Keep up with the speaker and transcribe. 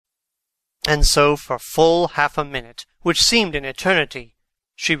And so for full half a minute, which seemed an eternity,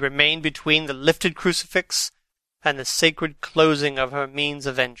 she remained between the lifted crucifix and the sacred closing of her means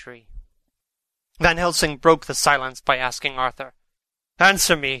of entry. Van Helsing broke the silence by asking Arthur,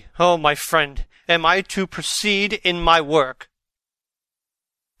 "Answer me, oh my friend, am I to proceed in my work?"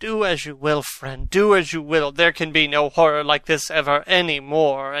 "Do as you will, friend, do as you will. There can be no horror like this ever any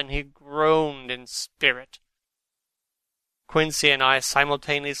more," and he groaned in spirit. Quincey and I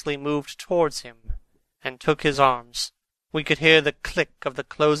simultaneously moved towards him, and took his arms. We could hear the click of the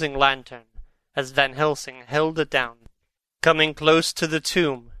closing lantern, as Van Helsing held it down. Coming close to the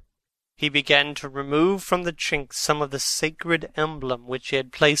tomb, he began to remove from the chink some of the sacred emblem which he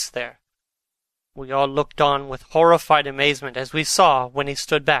had placed there. We all looked on with horrified amazement as we saw, when he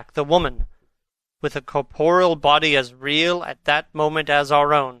stood back, the woman, with a corporeal body as real at that moment as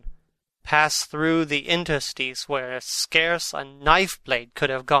our own, pass through the interstice where scarce a knife-blade could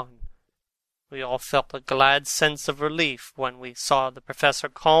have gone. We all felt a glad sense of relief when we saw the professor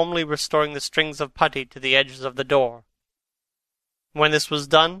calmly restoring the strings of putty to the edges of the door. When this was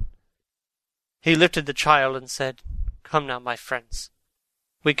done, he lifted the child and said, "Come now, my friends.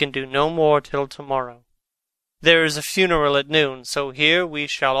 We can do no more till tomorrow. There is a funeral at noon, so here we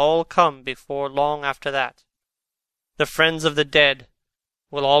shall all come before long after that. The friends of the dead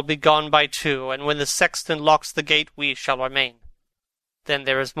will all be gone by 2, and when the sexton locks the gate we shall remain. Then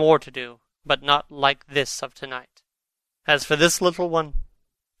there is more to do, but not like this of tonight. As for this little one,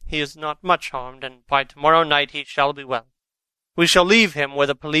 he is not much harmed, and by tomorrow night he shall be well. We shall leave him where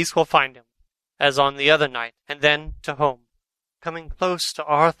the police will find him, as on the other night, and then to home." Coming close to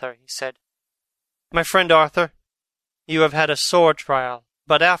Arthur, he said, "My friend Arthur, you have had a sore trial,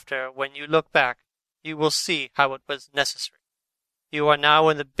 but after, when you look back, you will see how it was necessary. You are now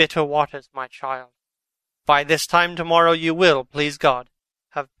in the bitter waters, my child. By this time tomorrow you will, please God,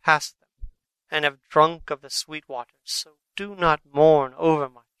 have passed them, and have drunk of the sweet waters, so do not mourn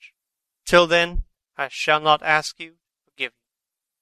overmuch. Till then, I shall not ask you